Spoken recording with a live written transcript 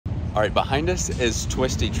All right, behind us is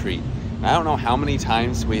Twistee Treat. I don't know how many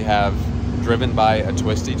times we have driven by a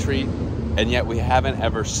Twistee Treat, and yet we haven't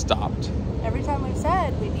ever stopped. Every time we've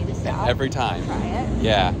said we need to stop. Every time. Try it.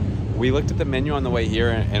 Yeah. We looked at the menu on the way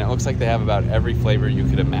here, and it looks like they have about every flavor you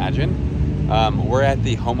could imagine. We're at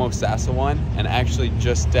the Homosassa one, and actually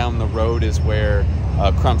just down the road is where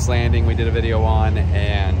Crump's Landing we did a video on,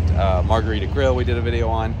 and Margarita Grill we did a video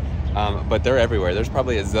on. But they're everywhere. There's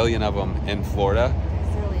probably a zillion of them in Florida.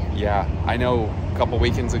 Zillion. Yeah, I know a couple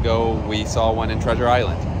weekends ago we saw one in Treasure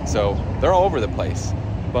Island. So they're all over the place.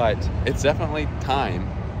 But it's definitely time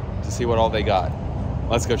to see what all they got.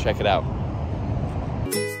 Let's go check it out.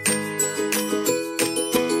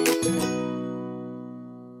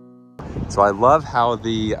 So I love how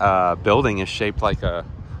the building is shaped like an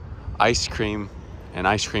ice cream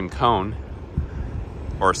cone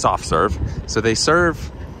or a soft serve. So they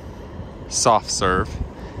serve soft serve,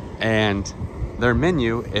 and their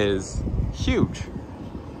menu is huge.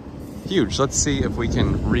 Huge. Let's see if we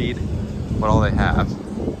can read what all they have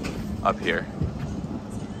up here.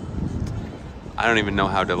 I don't even know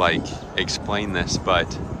how to like explain this,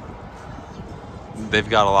 but they've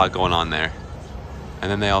got a lot going on there. And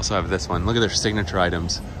then they also have this one. Look at their signature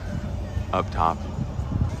items up top.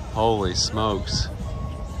 Holy smokes.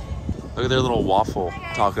 Look at their little waffle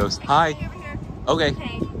tacos. Hi. Okay.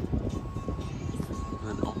 And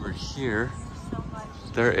then over here,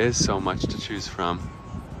 there is so much to choose from.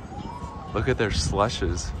 Look at their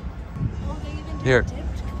slushes. Here.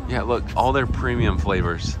 Yeah, look, all their premium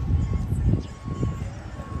flavors.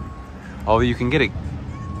 Oh, you can get a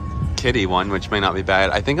kitty one, which may not be bad.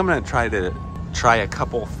 I think I'm gonna try a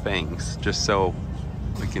couple things just so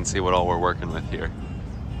we can see what all we're working with here.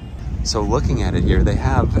 So looking at it here, they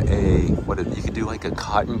have you could do like a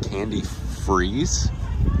cotton candy freeze,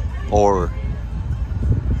 or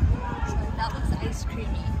that looks ice creamy.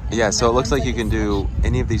 yeah, so it looks like you can do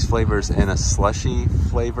any of these flavors in a slushy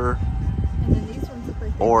flavor, and then these ones look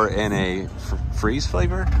like or in a freeze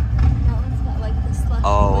flavor. That one's got like the slushy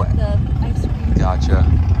with the ice cream.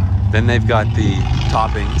 Gotcha. Then they've got the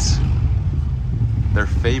toppings, their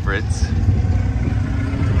favorites.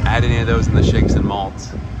 Add any of those in the shakes and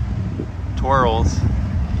malts. Twirls.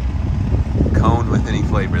 Cone with any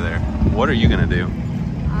flavor there. What are you gonna do?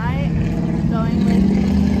 I'm going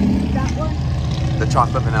with that one. The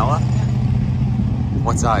chocolate vanilla?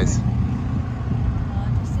 What size?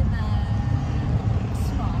 Just in the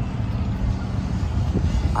small.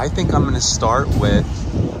 I think I'm gonna start with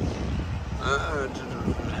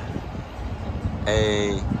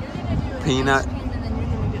a peanut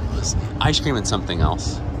ice cream and something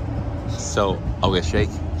else. So I'll get shake.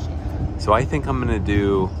 So I think I'm gonna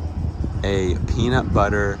do a peanut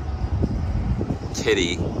butter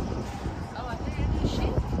kitty. Oh, I think I do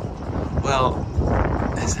shake. Well,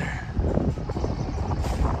 is there?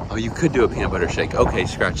 Oh, you could do a peanut butter shake. Okay,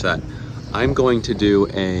 scratch that. I'm going to do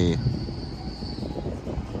a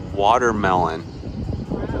watermelon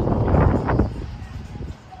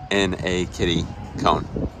in a kitty cone.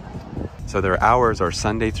 So their hours are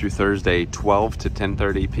Sunday through Thursday, 12 to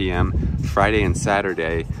 10:30 p.m. Friday and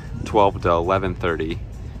Saturday, 12 to 11:30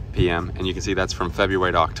 p.m. And you can see that's from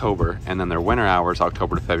February to October. And then their winter hours,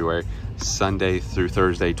 October to February, Sunday through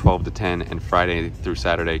Thursday, 12 to 10, and Friday through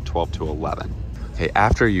Saturday, 12 to 11. Okay,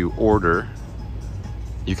 after you order,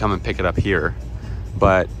 you come and pick it up here.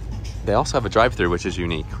 But they also have a drive-thru, which is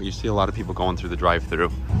unique. You see a lot of people going through the drive-thru.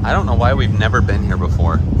 I don't know why we've never been here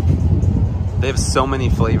before. They have so many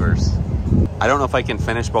flavors. I don't know if I can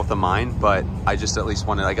finish both of mine, but I just at least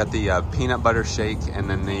wanted, I got the peanut butter shake, and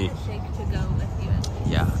then the shake to go with you.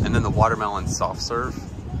 Yeah, and then the watermelon soft serve,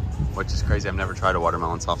 which is crazy. I've never tried a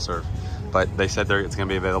watermelon soft serve, but they said it's gonna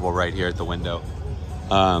be available right here at the window.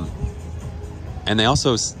 And they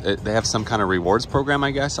also, they have some kind of rewards program,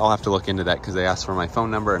 I guess. I'll have to look into that because they asked for my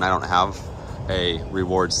phone number and I don't have a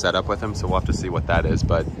rewards set up with them, so we'll have to see what that is.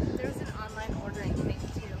 But there's an online ordering thing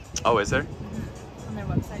too. Oh, is there? On their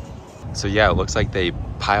website. So yeah, it looks like they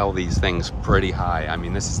pile these things pretty high. I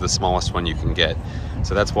mean, this is the smallest one you can get.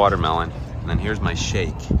 So that's watermelon. And then here's my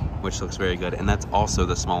shake, which looks very good. And that's also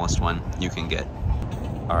the smallest one you can get.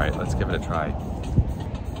 All right, let's give it a try.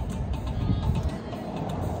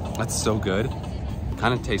 That's so good.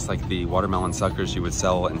 Kind of tastes like the watermelon suckers you would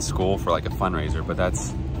sell in school for like a fundraiser, but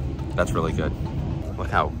that's really good. Look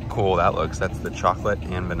how cool that looks. That's the chocolate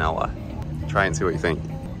and vanilla. Try and see what you think.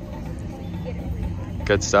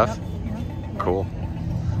 Good stuff? Cool.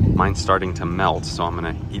 Mine's starting to melt, so I'm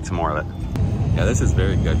gonna eat some more of it. Yeah, this is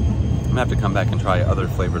very good. I'm gonna have to come back and try other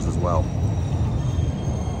flavors as well.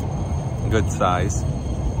 Good size.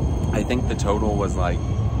 I think the total was like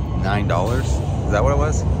 $9 Is that what it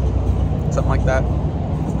was? Something like that.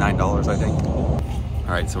 It's $9, I think. All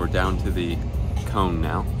right, so we're down to the cone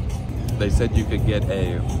now. They said you could get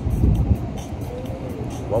a,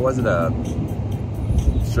 what was it, a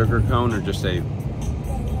sugar cone or just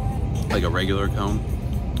like a regular cone?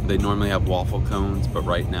 They normally have waffle cones, but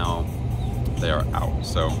right now they are out.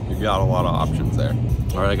 So you've got a lot of options there.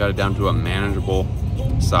 All right, I got it down to a manageable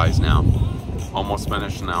size now. Almost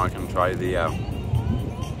finished. Now I can try the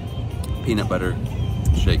peanut butter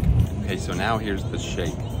shake. Okay, so now here's the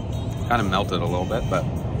shake. Kind of melted a little bit, but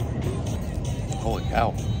holy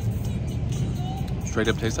cow. Straight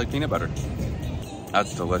up tastes like peanut butter.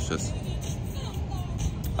 That's delicious.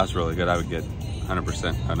 That's really good. I would get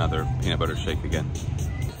 100% another peanut butter shake again.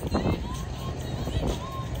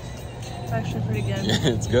 It's actually pretty good.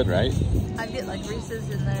 It's good, right? I'd get like Reese's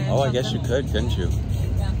in there. Oh, I guess you could, couldn't you?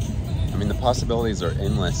 Yeah. I mean, the possibilities are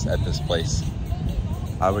endless at this place.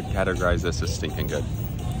 I would categorize this as stinking good.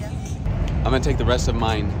 Yeah. I'm gonna take the rest of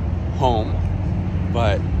mine home,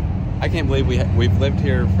 but I can't believe we've lived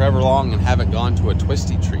here forever long and haven't gone to a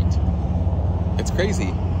Twistee Treat. It's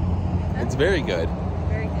crazy. It's very good.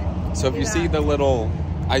 Very good. So if you see the little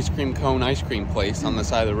ice cream cone ice cream place on the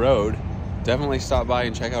side of the road, definitely stop by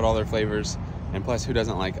and check out all their flavors. And plus, who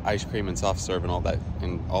doesn't like ice cream and soft serve and all that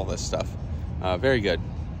and all this stuff? Very good.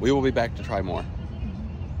 We will be back to try more.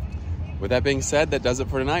 With that being said, that does it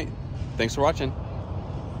for tonight. Thanks for watching.